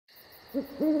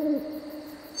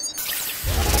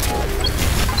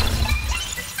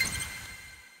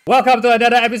Welcome to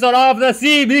another episode of the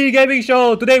CB Gaming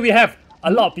Show. Today we have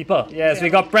a lot of people. Yes, we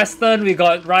got Preston, we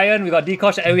got Ryan, we got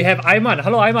Dikosh, and we have Aiman.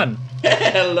 Hello, Aiman.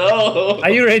 Hello. Are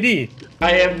you ready?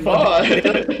 I am not.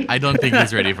 I don't think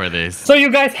he's ready for this. So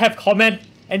you guys have comment,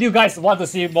 and you guys want to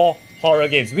see more horror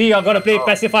games. We are gonna play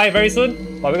Pacify very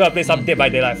soon, but we're gonna play some Dead by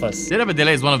Daylight first. Dead by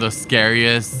Daylight is one of the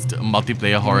scariest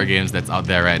multiplayer horror games that's out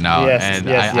there right now. Yes, and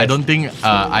yes, I don't think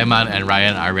Aiman and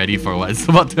Ryan are ready for what's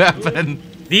about to happen.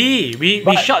 We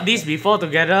shot this before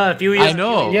together a few years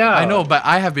ago. I know, but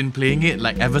I have been playing it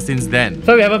like ever since then.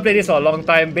 So we haven't played this for a long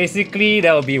time. Basically,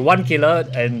 there will be one killer,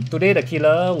 and today the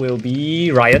killer will be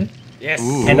Ryan. Yes.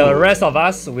 Ooh. And the rest of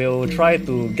us will try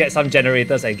to get some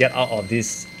generators and get out of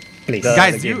this place.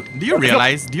 Guys, do you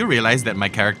realize that my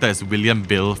character is William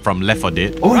Bill from Left 4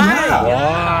 Dead? Oh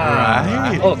yeah!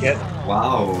 Right. Okay.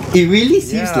 Wow. It really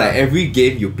seems like every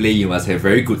game you play, you must have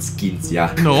very good skins,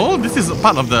 yeah? No, this is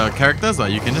part of the characters, or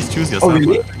you can just choose yourself. Oh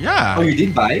really? Yeah. Oh, you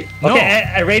didn't buy? No.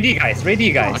 Okay, ready guys,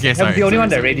 ready guys. Okay, I'm sorry, the only one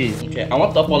sorry. that ready. Okay, I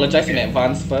want to apologize in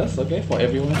advance first, okay, for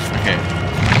everyone. Okay.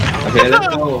 Okay, let's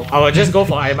go. I will just go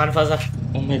for Aiman first.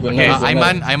 Oh my goodness. Okay,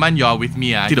 Aiman, you are with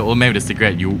me. See the old man with the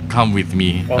cigarette, you come with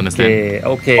me. Understand?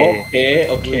 Okay.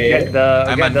 Okay. Get the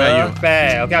Aiman, where are you?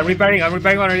 spare. Okay, I'm repairing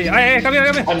one already. Hey, come here.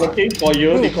 I'm looking for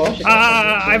you, Dikosh.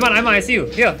 Aiman, I see you.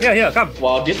 Here, come.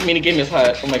 Wow, this minigame is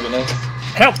hard. Oh my goodness.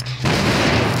 Help!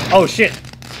 Oh shit.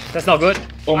 That's not good.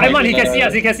 Oh my Aiman, he can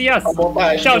goodness. see us.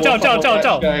 Sabotage, Ciao.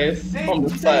 guys. From the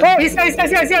start. Oh, he's here.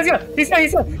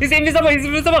 He's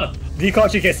invisible.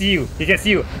 Dikosh, he can see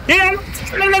you. Here!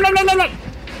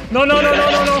 No.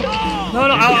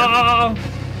 Ow.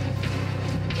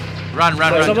 Run.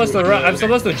 I'm supposed to run. I'm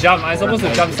supposed to jump.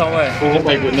 Somewhere. Oh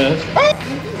my goodness.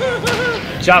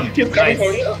 Jump. He's coming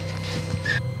for Nice. you.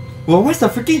 Well, what's the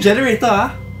freaking generator,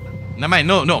 ah? Never mind,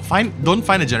 no. Don't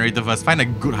find a generator first. Find a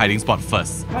good hiding spot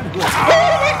first.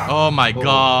 Oh my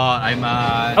god,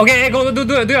 Aiman. Okay, go do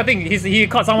your thing. He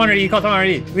caught someone already.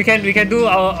 We can do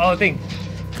our thing.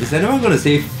 Is anyone gonna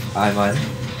save Aiman?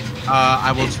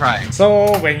 I will try.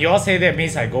 So when you all say that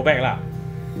means I go back lah.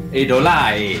 Hey, don't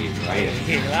lie. Ryan.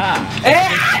 Okay lah.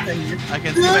 I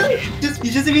can see my... He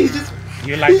just me.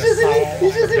 You like the sound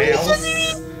of the bells?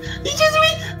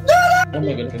 Oh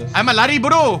my goodness. Aiman, lari,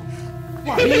 bro!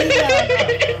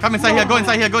 Come inside here, go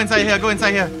inside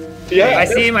here. Yeah, I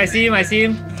see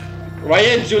him.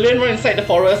 Ryan, Julian, run inside the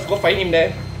forest. Go find him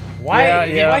there. Why?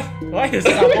 Yeah. Why you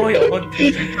sabo your own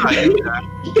thing?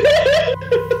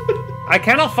 I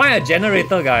cannot find a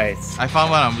generator, guys. I found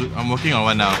one, I'm working on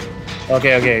one now.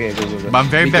 Okay, go. But I'm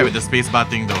very bad with the spacebar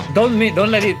thing though. Don't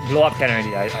let it blow up, can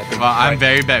already. I think. Well, I'm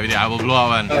very bad with it, I will blow out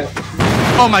one.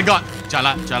 Oh my god!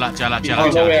 Chala. I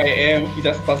don't know where I am. He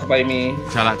just passed by me.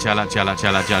 Chala.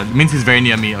 Means he's very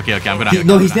near me. Okay, I'm gonna...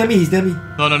 No, he's near me.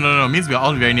 No. Means we're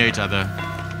all very near each other.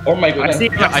 Oh my I goodness. see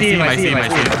him. I see him.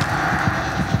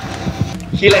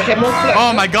 He like camouflage.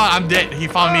 Oh my god, I'm dead. He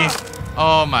found me.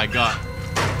 Oh my god.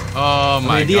 Oh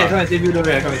my I come god. and save you, don't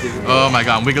worry, I come and save you. Oh my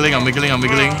god, I'm wiggling.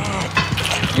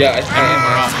 Yeah, I see him.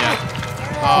 Around,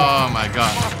 yeah. Oh my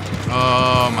god.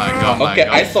 Okay,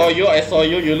 I saw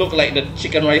you. You look like the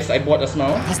chicken rice I bought just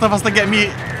now. Faster, get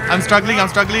me. I'm struggling.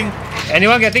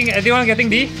 Anyone getting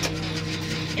D?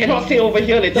 Cannot stay over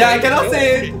here later. Yeah, I cannot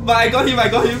save, but I got him.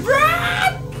 Run!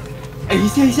 Hey,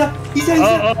 he's here.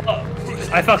 Oh.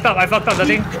 I fucked up the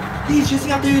thing. He's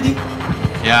chasing after you, D.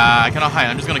 Yeah, I cannot hide.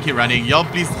 I'm just gonna keep running. Y'all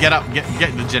please get up, get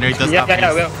the generators up.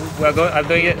 Yeah, we're going. I'm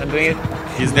doing it.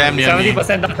 He's damn near me.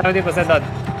 70% done.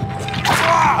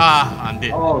 Ah, I'm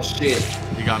dead. Oh shit.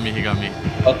 He got me.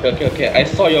 Okay. I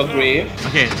saw your grave.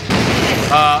 Okay.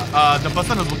 The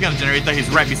person who's working on the generator, he's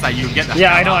right beside you. Get the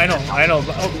Yeah, hell I out. know.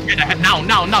 Get the hell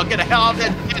now. Get the hell out of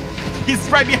there. He's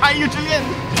right behind you, Julian.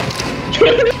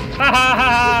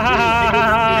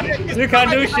 You can't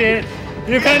do shit.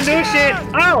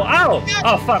 Ow.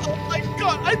 Oh fuck. Oh my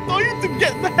god, I told you to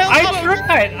get the hell out.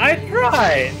 I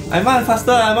tried. Aiman,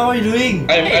 faster. Aiman, what are you doing?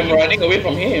 I'm running away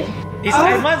from him. Is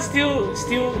Aiman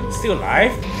still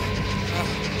alive?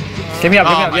 Get me up.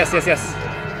 Oh my Yes.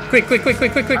 Quick.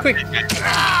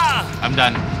 I'm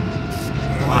done. Oh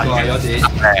my god, you're dead.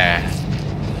 Yeah.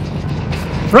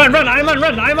 Run, Aiman,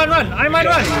 run.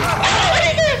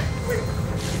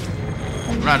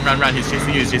 Run. He's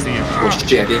chasing you. Oh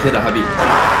shit, I didn't hear the heartbeat.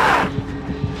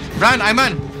 Run,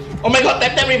 Aiman. Oh my god,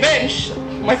 that revenge!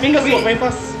 My fingers got very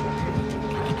fast.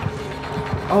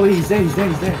 Oh, he's there.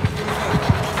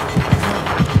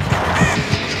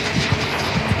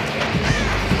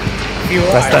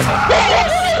 Preston.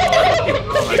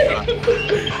 Oh my god.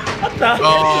 Oh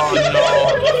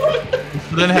no.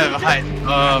 Don't have height.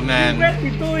 Oh man. Where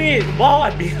did you do it? Wow,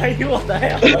 I'm behind you. What the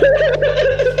hell?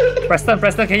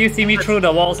 Preston, can you see me through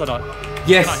the walls or not?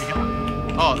 Yes.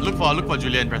 Oh, look for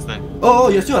Julian, Preston. Oh,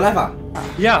 you're still alive, ah?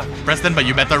 Yeah. Preston, but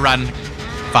you better run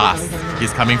fast.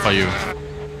 He's coming for you.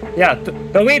 Yeah,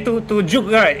 the way to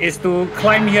juke, right, is to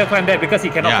climb here, climb there, because he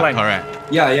cannot climb. Correct.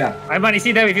 Yeah. Ayman, is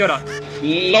he there with you or not?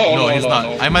 No, He's not.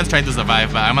 Ayman's trying to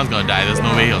survive, but Ayman's gonna die. There's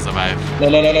no way he'll survive. No.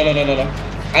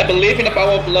 I believe in the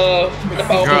power of love.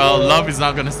 Girl, love is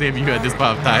not gonna save you at this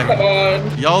point of time. Come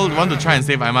on. Y'all want to try and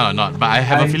save Ayman or not? But I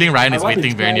have a feeling Ryan is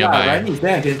waiting very nearby. Ryan is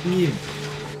there, I can see him.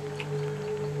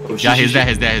 Oh, Yeah, he's there.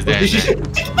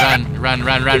 Run.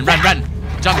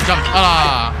 Jump.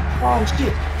 Ah. Oh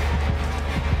shit.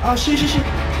 Oh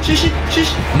shit.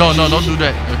 No, don't do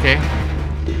that, okay?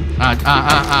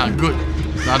 Good.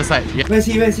 The other side. Yeah. Where's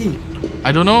he?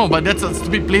 I don't know, but that's a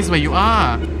stupid place where you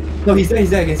are. No, he's there,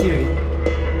 I can see him.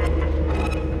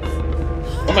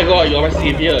 Oh my god, you're my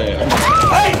savior.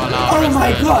 Oh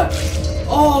my god!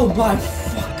 Oh my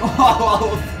fuck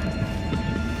off!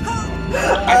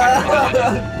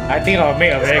 I think I'll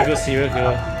make a very good serial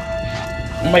killer.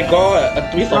 Oh my god, a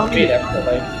twist of fate after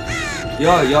life.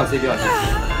 You're safe.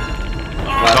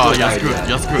 Oh, you're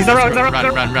screwed. He's around.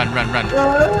 Run.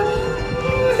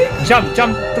 Jump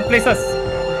to places.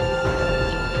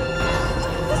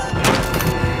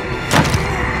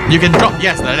 You can drop,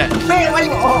 yes, like that.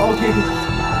 Oh, okay.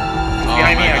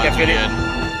 Behind me, I can feel it. Julian.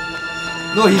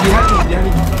 No, he's behind me.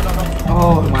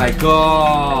 Oh my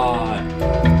god.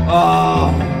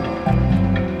 Oh.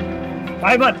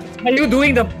 Ayman, are you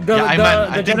doing the Ayman,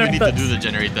 I think you generators? need to do the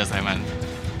generators, Ayman.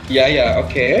 Yeah,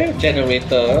 okay.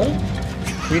 Generator.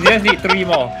 We just need 3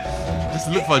 more. Just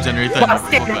look for a generator.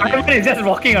 Basket, Ayman is just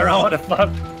walking around, what the fuck?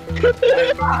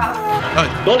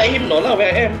 Don't let him know lah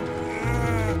where I am.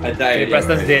 I died.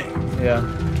 Preston's dead. Yeah.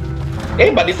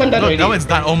 Hey, but this one done Look, already. now it's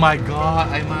done. Oh my god,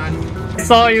 Ayman. I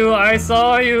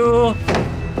saw you.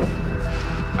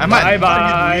 Ayman,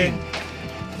 Bye.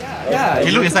 Yeah.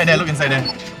 Okay, look inside there.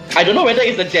 I don't know whether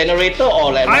it's a generator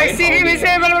or like. I see him. He's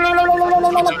here.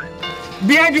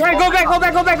 Behind. Go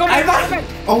back.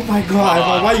 Oh my god,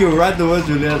 Ivan, why you run towards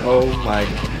Julian? Oh my.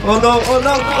 Oh no.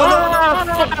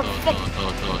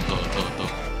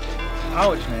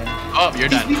 Ouch, man. Oh, you're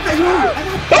done.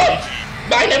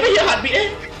 But I never hear heartbeat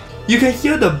eh. You can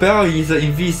hear the bell, he's an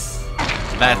invis.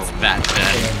 That's that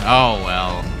then. Oh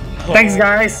well. Thanks,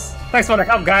 guys. Thanks for the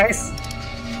help, guys.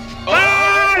 Oh.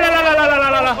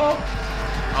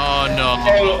 Oh no.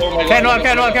 Oh my god.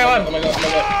 Can one. Oh my god.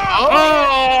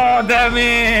 Oh, damn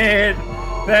it.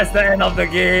 That's the end of the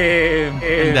game.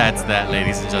 And that's that,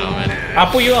 ladies and gentlemen.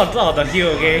 I'll put you on top of the hill,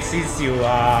 okay? Since you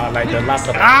are like the last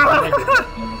of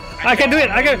I can do it.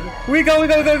 We go.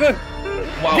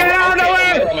 Wow. Get out of the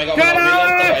way! Oh my god. Get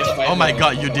out! Oh my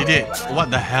god, you did it.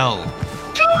 What the hell?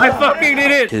 I fucking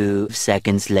did it. 2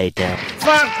 seconds later.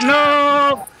 Fuck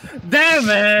no! Damn,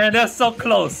 man, that's so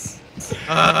close.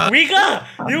 Weaker!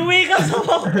 You weaker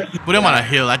somehow! Put him on a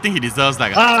hill. I think he deserves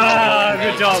like a...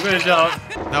 Good job.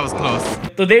 That was close.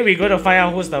 Today we're going to find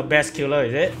out who's the best killer,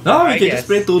 is it? No, I we can guess. just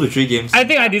play 2 to 3 games. I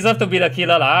think I deserve to be the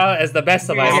killer lah, as the best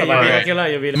survivor. Alright.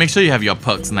 You'll be the Make sure you have your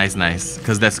perks nice,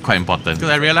 because that's quite important. Because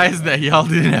I realized that y'all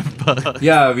didn't have perks.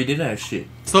 Yeah, we didn't have shit.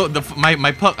 So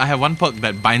my perk, I have one perk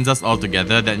that binds us all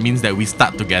together. That means that we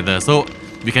start together. So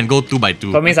we can go 2 by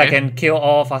 2. That means I can kill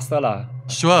all faster lah.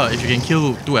 Sure, if you can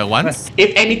kill 2 at once.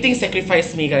 If anything,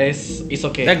 sacrifice me, guys. It's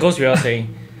okay. That goes without saying.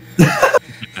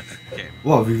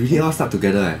 Wow, we really all start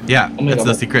together. Yeah, Oh my that's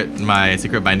god. the secret, my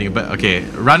secret binding. But okay,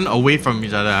 run away from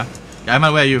each other. Yeah,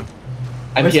 Ayman, where are you?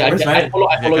 I'm here. Where's I Ryan? follow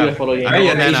you. I follow you. Alright,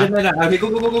 yeah, Okay, then, okay, go.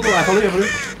 I follow you.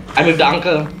 I'm with the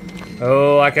uncle.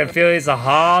 Oh, I can feel it's a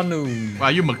Hanu.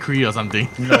 Are you McCree or something?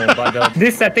 No, but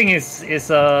this setting is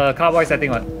a cowboy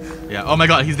setting one. Yeah. Oh my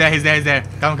god, he's there.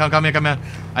 Come here.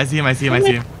 I see him.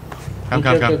 Come.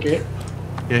 Okay.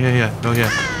 Here. Go here.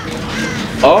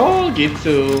 Oh, get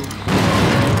to.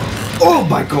 Oh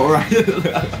my god, Ryan.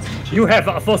 You have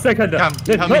 4 seconds. Come,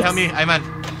 help me, Ayman.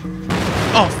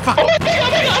 Oh fuck! Oh my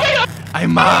god.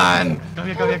 Ayman! Come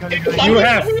here. You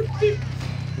have.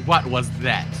 What was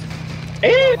that?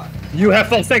 Eh? You have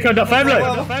 4 seconds. The family. You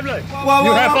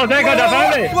have 4 seconds. The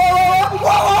family.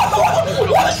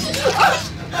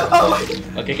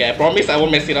 Okay, I promise I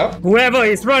won't mess it up. Whoever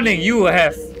is running, you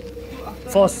have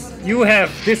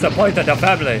disappointed the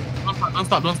family.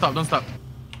 Don't stop.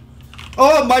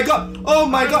 Oh my god.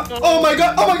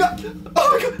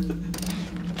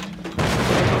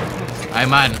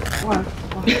 Ayman.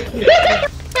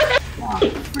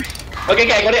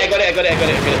 Okay, I got it.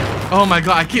 Oh my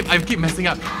god, I keep messing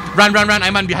up. Run,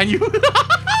 Ayman, behind you.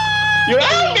 You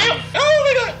are? Oh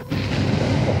my god.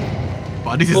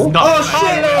 Wow, this is not Oh nice.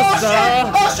 shit! Oh shit!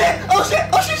 Oh shit! Oh shit!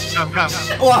 Oh shit! Come, come.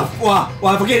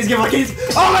 Wow! Forget this game! Forget this!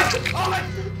 Oh my!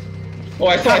 Oh,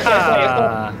 I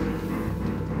saw.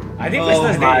 I think Oh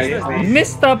Preston's my dead. God.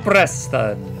 Mr.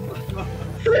 Preston,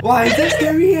 Wow, is that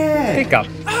scary? pick up.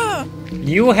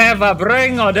 You have a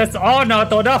bring or dishonor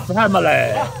to the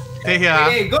family. Stay here.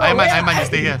 Hey, go away. Ayman, you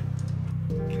stay here.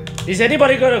 Is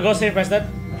anybody gonna go save Preston?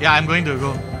 Yeah, I'm going to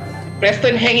go.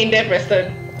 Preston, hang in there,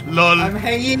 Preston. Lol. I'm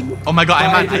hanging. Oh my god,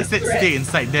 Why Ayman, I this said stay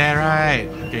inside there, right?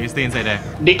 Okay, you stay inside there.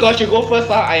 Because you go first,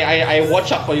 I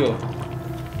watch out for you.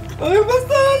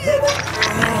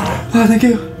 Oh, thank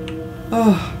you.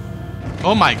 Oh.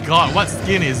 Oh my god, what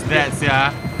skin is that,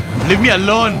 Seah? Leave me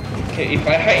alone. Okay, if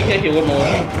I hide here, he won't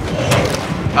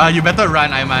know. You better run,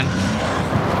 Ayman.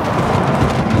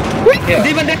 Yeah.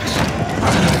 Demon dash.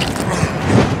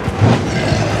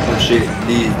 Oh shit,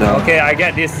 these down. Okay, I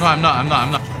get this. No, I'm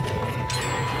not.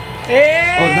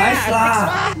 Hey! Oh, nice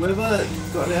lah. Whoever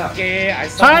got it up. Okay, I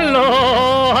saw.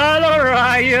 Hello,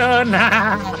 Ryan.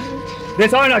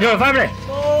 Dishonor to the family.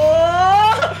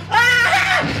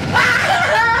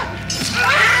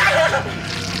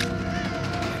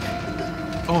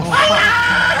 Oh, fuck.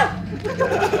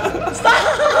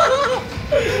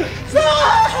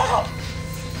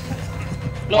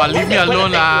 Wow, leave me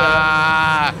alone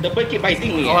lah. The bird keep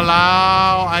biting me.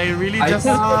 Walao, I really just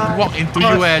walked into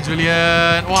you,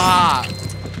 Julian. Wow.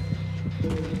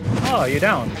 Oh, you're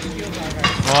down.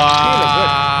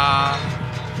 Wow.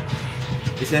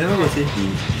 Is anyone gonna save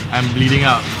me? I'm bleeding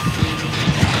out.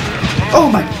 Oh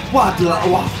my! What?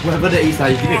 Wow! Whatever that is,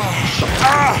 you give me a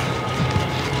shot.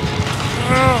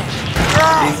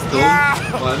 Please don't.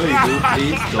 Whatever you do,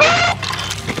 please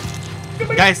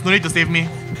don't. Guys, no need to save me.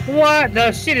 What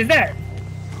the shit is that?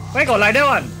 Why got like that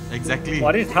one? Exactly.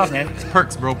 Wow, this is tough, man.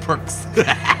 Perks, bro, perks.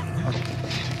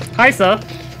 Hi, sir.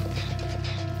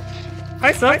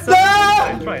 Hi, sir.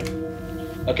 I'm trying.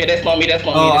 Okay, that's not me. That's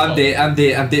not me. Oh, that's I'm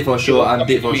dead. I'm dead for sure. I'm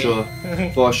dead for sure.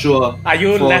 For sure. Are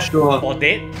you for left sure. for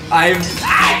dead? I'm.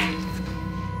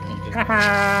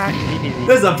 Haha.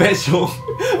 That's a bad show.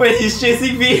 When he's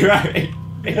chasing me, right?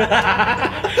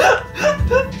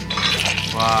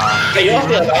 Wow. Are you all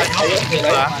still alive? Are you all still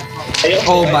alive? Are you all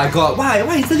still Oh alive? my god! Why?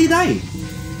 Why instantly die?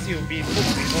 You've been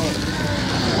booked before.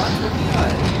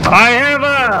 I have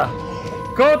a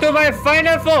go to my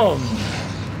final form.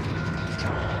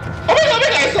 Oh my god!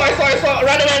 I saw!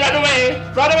 Run away!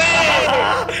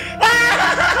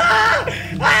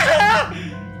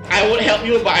 I would help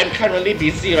you, but I'm currently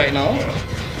busy right now.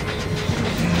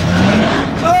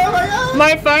 Oh my god!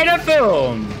 My final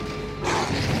form.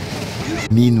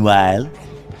 Meanwhile,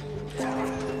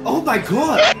 Oh my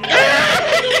god!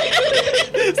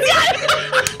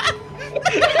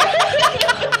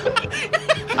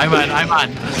 Ayman. What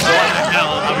the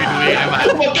hell are we doing,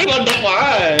 Ayman? Working on the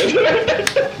one.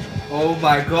 Oh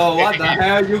my god! What the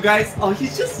hell, you guys? Oh,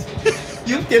 he's just.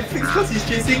 You can fix because he's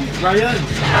chasing Bryan.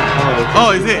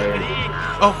 Oh, is it?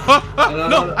 Oh,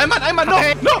 no, Ayman, no,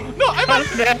 Ayman.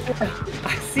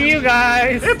 I see you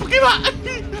guys. Eh, Pokemon.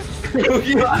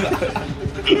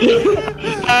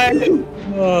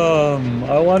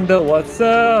 I wonder what's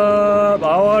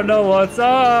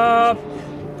up.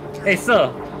 Hey,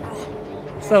 sir.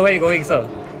 Sir, where you going, sir?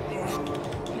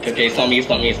 Okay, it's not me.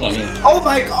 Oh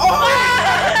my god!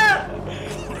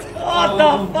 What the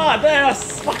fuck? That was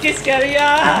fucking scary,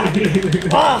 ah!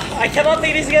 I cannot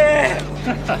take this game!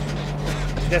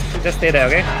 Just stay there,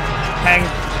 okay? Hang.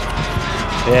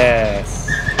 Yes.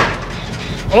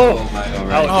 Oh! my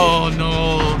god! Oh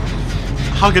no.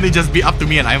 How can it just be up to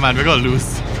me and Ayman? We're gonna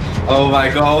lose. Oh my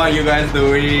god! What are you guys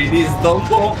doing? This is so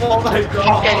cool! Oh my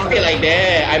How can god! I stay like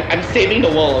that? I'm saving the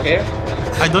world, okay?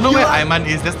 I don't know where Ayman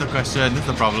is, that's the question, that's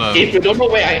the problem. If you don't know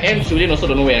where I am, Julian also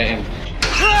don't know where I am.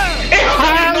 Hey,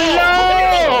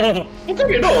 Hello! how come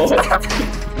you know?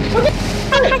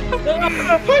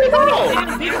 How you know?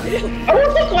 I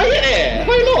was so quiet eh.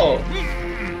 How you know?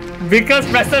 Because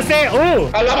Preston say, oh!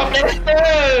 Alamak,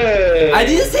 Preston! I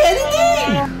didn't say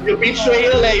anything! You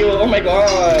betrayal eh, you. Oh my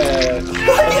god.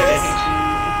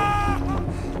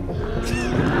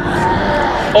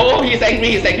 Oh, he's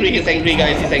angry,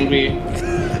 guys, he's angry.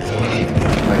 Oh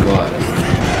my god.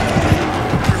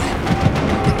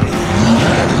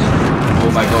 Oh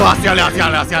my god. 哇，笑了！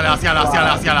哇，笑了！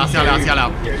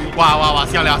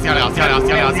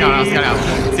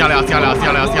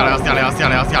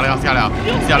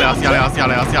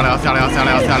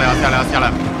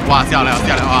哇，笑了！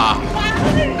哇！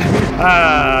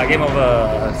 Game over.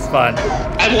 It's fun.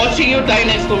 I'm watching you die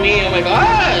next to me, oh my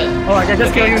god. Oh, I can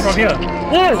just kill you from here.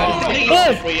 Oh! I'm killing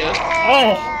you for you.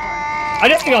 Oh! I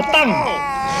just got your tongue!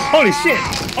 Holy shit!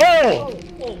 Oh!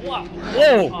 Oh, wow.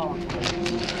 Whoa!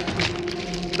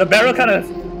 The barrel kind of.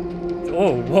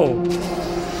 Oh, whoa.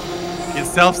 It's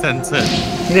self-centered.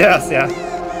 Yes, yeah.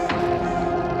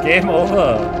 Game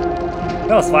over.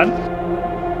 That was fun.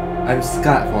 I'm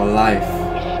scarred for life.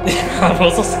 I'm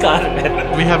also scarred,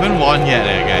 man. We haven't won yet,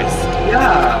 guys.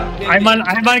 Yeah.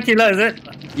 Iman killer, is it?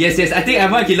 Yes, I think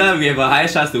I'm killer. We have a higher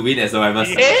chance to win as survivors.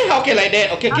 Eh? How can like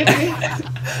that? Okay.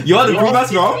 You want to prove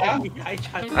us wrong?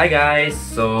 Hi guys,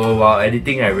 so while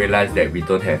editing I realized that we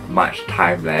don't have much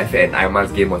time left and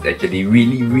Iman's game was actually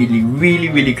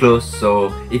really close,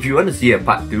 so if you want to see a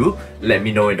part 2, let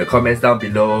me know in the comments down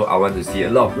below. I want to see a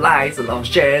lot of likes, a lot of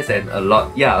shares and a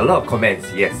lot of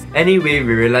comments, yes. Anyway,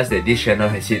 we realized that this channel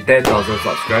has hit 10,000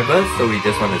 subscribers, so we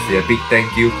just want to say a big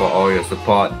thank you for all your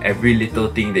support, every little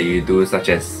thing that you do, such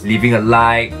as leaving a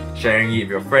like, sharing it with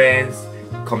your friends,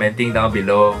 commenting down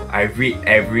below. I read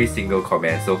every single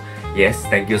comment, so yes,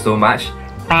 thank you so much.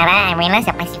 I realized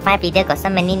your Pacifier video got so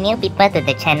many new people to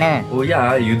the channel. Oh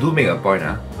yeah, you do make a point,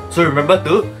 huh? So remember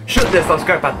to shoot the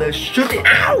subscribe button, shoot it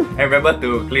out! And remember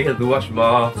to click here to watch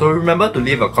more. So remember to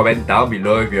leave a comment down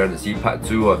below if you want to see part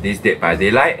 2 of this Dead by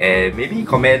Daylight, and maybe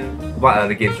comment what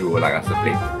other games you would like us to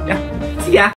play. Yeah, see ya!